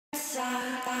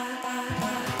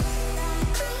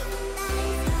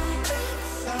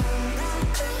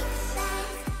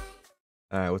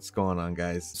Alright, what's going on,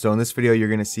 guys? So in this video, you're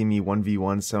gonna see me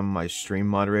 1v1 some of my stream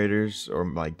moderators, or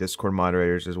like Discord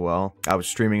moderators as well. I was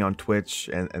streaming on Twitch,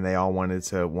 and they all wanted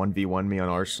to 1v1 me on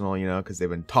Arsenal, you know, because they've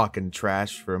been talking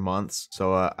trash for months.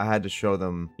 So I had to show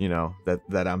them, you know,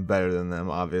 that I'm better than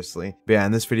them, obviously. But yeah,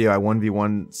 in this video, I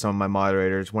 1v1 some of my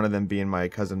moderators, one of them being my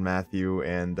cousin Matthew,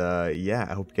 and yeah,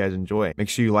 I hope you guys enjoy. Make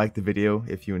sure you like the video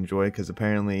if you enjoy, because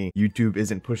apparently YouTube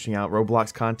isn't pushing out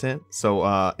Roblox content.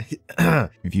 So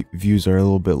views are a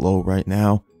little bit low right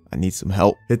now. I need some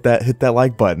help. Hit that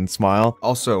like button, smile.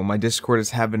 Also, my Discord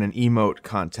is having an emote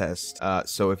contest.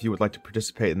 So if you would like to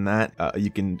participate in that,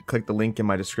 you can click the link in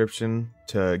my description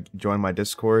to join my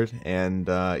Discord, and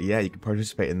yeah, you can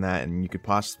participate in that, and you could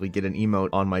possibly get an emote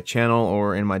on my channel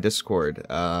or in my Discord.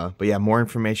 But yeah, more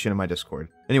information in my Discord.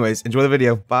 Anyways, enjoy the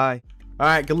video. Bye.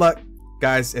 Alright, good luck.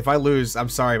 Guys, if I lose, I'm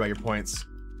sorry about your points.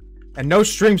 And no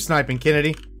stream sniping,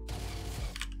 Kennedy.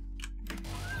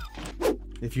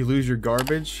 If you lose your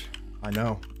garbage, I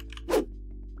know.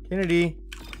 Kennedy.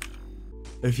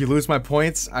 If you lose my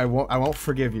points, I won't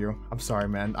forgive you. I'm sorry,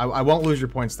 man. I won't lose your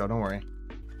points though, don't worry.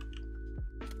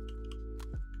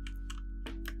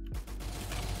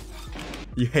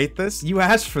 You hate this? You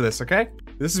asked for this, okay?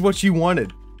 This is what you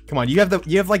wanted. Come on, you have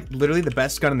like literally the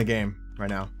best gun in the game right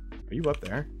now. Are you up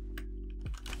there?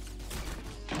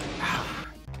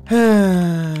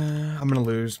 I'm gonna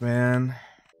lose, man.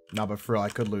 No, but for real, I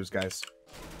could lose, guys.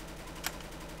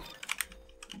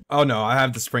 Oh no, I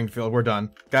have the Springfield. We're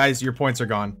done. Guys, your points are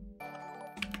gone.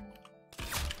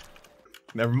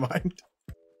 Never mind.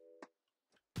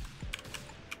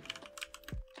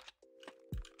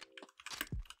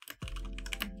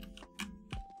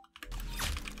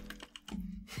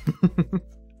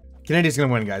 Kennedy's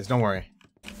gonna win, guys. Don't worry.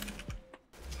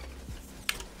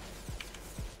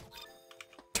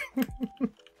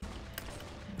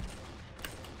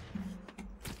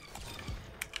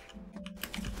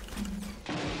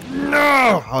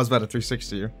 No! I was about to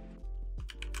 360 you.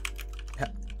 Yeah.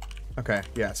 Okay,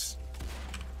 yes.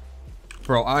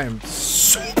 Bro, I am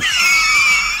so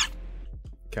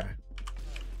okay.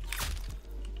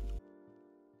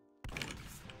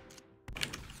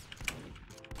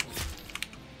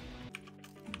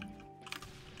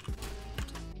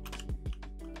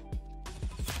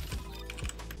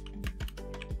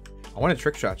 I want to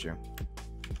trick shot you.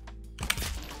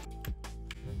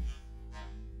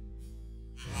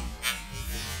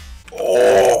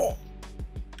 Oh!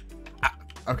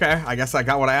 Okay, I guess I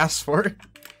got what I asked for.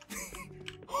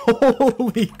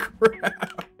 Holy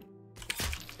crap.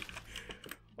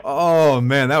 Oh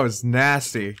man, that was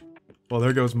nasty. Well,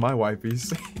 there goes my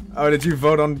wipies. Oh, did you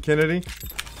vote on Kennedy?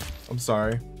 I'm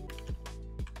sorry.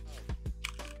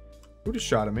 Who just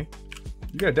shot at me?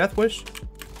 You got a death wish?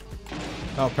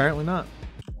 Oh, apparently not.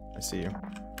 I see you.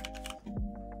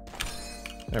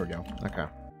 There we go. Okay.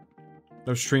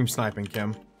 No stream sniping,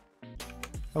 Kim.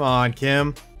 Come on,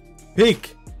 Kim.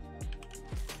 Peek!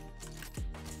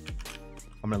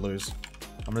 I'm gonna lose.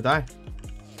 I'm gonna die.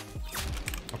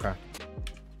 Okay.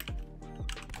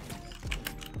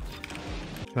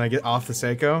 Can I get off the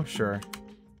Seiko? Sure.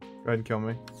 Go ahead and kill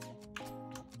me.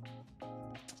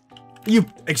 You-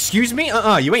 excuse me?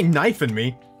 You ain't knifing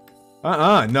me.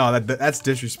 No, that's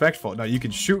disrespectful. No, you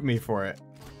can shoot me for it.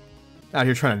 Out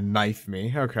here trying to knife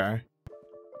me. Okay.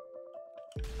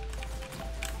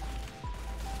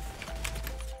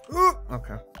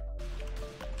 Okay.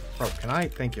 Bro, can I?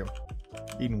 Thank you.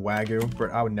 Eating Wagyu.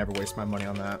 Bro, I would never waste my money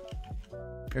on that.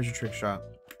 Here's your trick shot.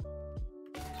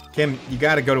 Kim, you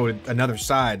gotta go to another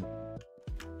side.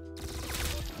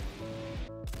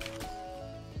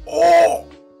 Oh!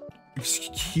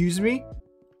 Excuse me?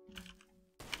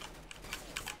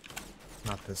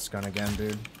 Not this gun again,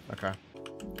 dude. Okay.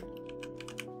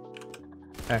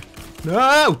 Hey.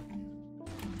 No!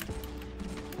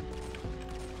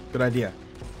 Good idea.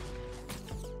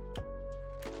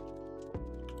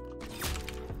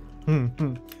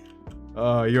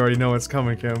 Oh, you already know what's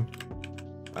coming, Kim.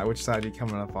 Which side are you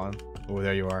coming up on? Oh,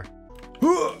 there you are.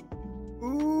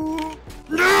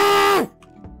 No!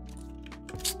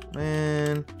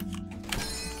 Man.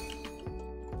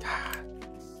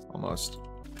 Almost.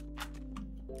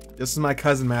 This is my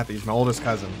cousin Matthew, my oldest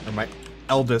cousin, or my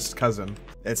eldest cousin.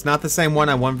 It's not the same one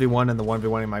I 1v1 in the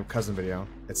 1v1 in my cousin video.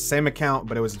 It's the same account,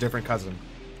 but it was a different cousin.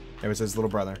 It was his little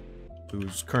brother,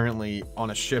 who's currently on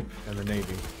a ship in the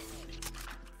Navy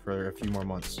for a few more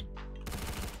months.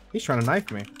 He's trying to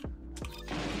knife me.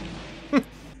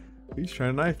 He's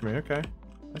trying to knife me, okay.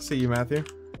 I see you, Matthew.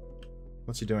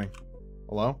 What's he doing?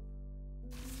 Hello?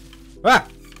 Ah!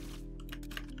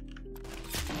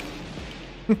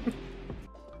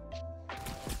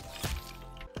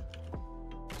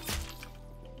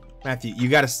 Matthew, you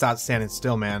gotta stop standing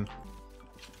still, man.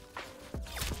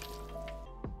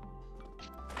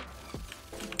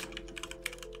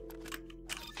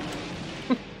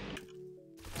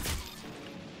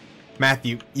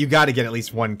 Matthew, you gotta get at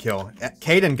least one kill.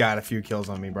 Caden got a few kills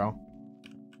on me, bro.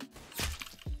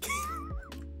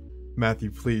 Matthew,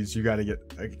 please, you gotta get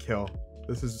a kill.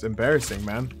 This is embarrassing,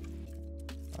 man.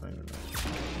 I don't even know.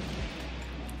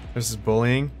 This is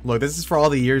bullying. Look, this is for all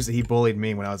the years that he bullied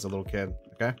me when I was a little kid,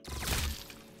 okay?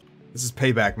 This is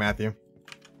payback, Matthew.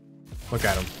 Look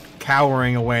at him.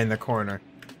 Cowering away in the corner.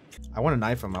 I want to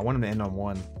knife him. I want him to end on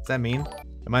 1. Does that mean?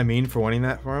 Am I mean for wanting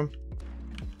that for him?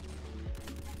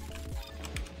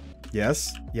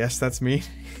 Yes. Yes, that's me.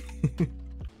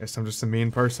 Guess I'm just a mean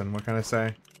person. What can I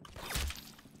say?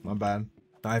 My bad.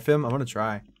 Knife him? I'm gonna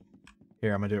try.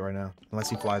 Here, I'm gonna do it right now. Unless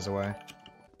he flies away.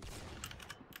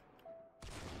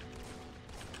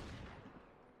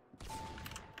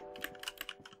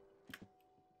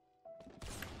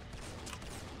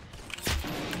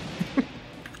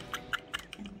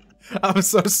 I'm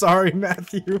so sorry,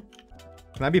 Matthew.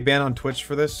 Can I be banned on Twitch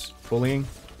for this? Bullying?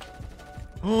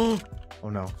 Oh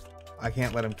no. I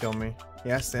can't let him kill me. He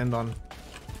has to end on...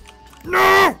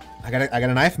 No! I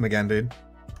gotta knife him again, dude.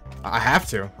 I have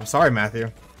to. I'm sorry, Matthew.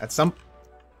 At some...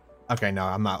 Okay, no,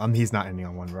 I'm not. He's not ending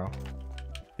on 1, bro.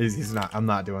 He's not. I'm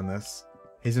not doing this.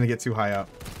 He's gonna get too high up.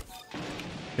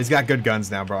 He's got good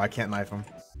guns now, bro. I can't knife him.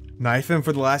 Knife him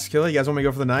for the last kill? You guys want me to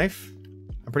go for the knife?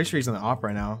 I'm pretty sure he's on the off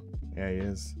right now. Yeah, he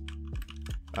is.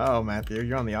 Oh, Matthew,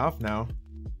 you're on the off now.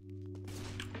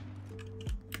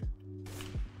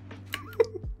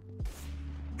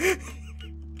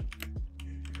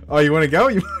 Oh, you want to go?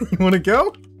 You want to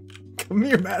go? Come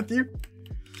here, Matthew.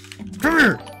 Come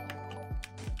here.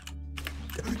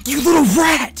 You little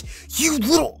rat! You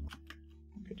little...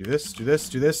 Okay, do this, do this,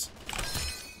 do this.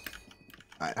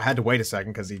 I had to wait a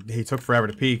second because he took forever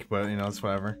to peek, but, you know, it's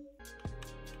whatever.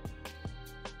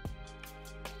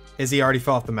 Izzy already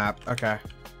fell off the map. Okay.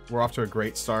 We're off to a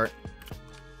great start.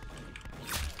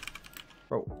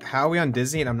 Bro, how are we on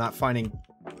Disney and I'm not finding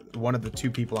one of the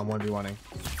 2 people I'm 1v1ing?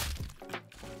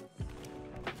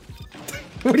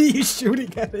 What are you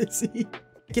shooting at, Izzy?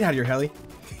 Get out of here, heli.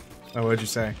 Oh, what'd you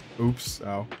say? Oops.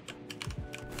 Oh.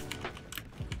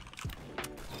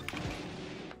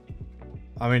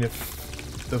 I mean,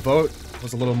 if the vote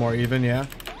was a little more even, yeah.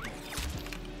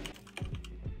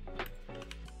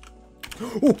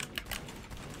 Oh!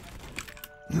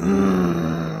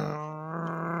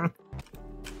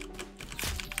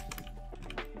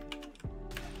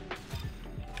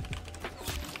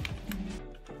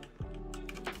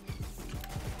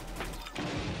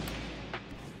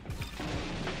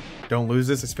 Don't lose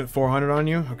this. I spent 400 on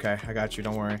you. Okay, I got you.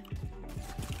 Don't worry.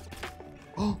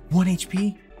 Oh, 1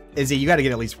 HP? Izzy, you gotta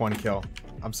get at least 1 kill.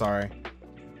 I'm sorry.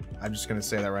 I'm just gonna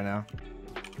say that right now.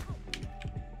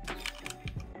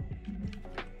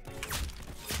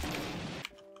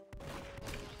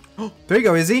 Oh, there you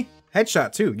go, Izzy.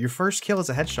 Headshot, too. Your first kill is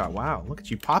a headshot. Wow, look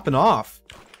at you popping off.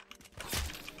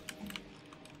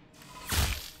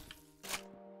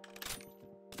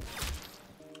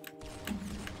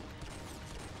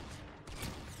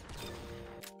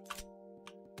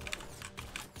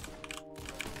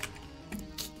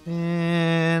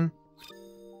 And...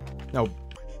 No.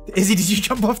 Izzy, did you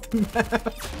jump off the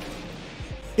map?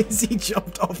 Izzy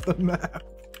jumped off the map.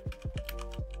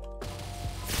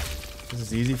 This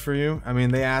is easy for you? I mean,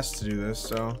 they asked to do this,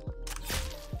 so...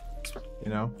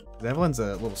 You know? Evelyn's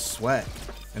a little sweat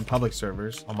in public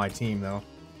servers on my team, though.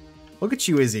 Look at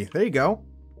you, Izzy. There you go.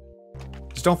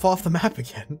 Just don't fall off the map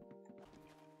again.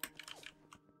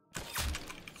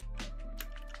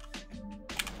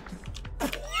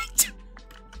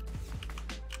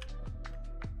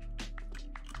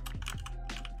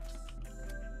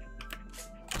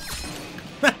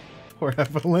 Poor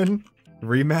Evelyn.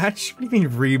 Rematch? What do you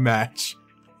mean rematch?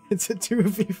 It's a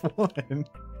 2v1.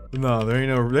 No, there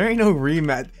ain't no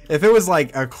rematch. If it was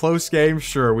like a close game,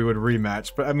 sure, we would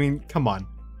rematch. But I mean, come on.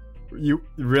 You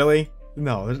really?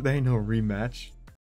 No, there ain't no rematch.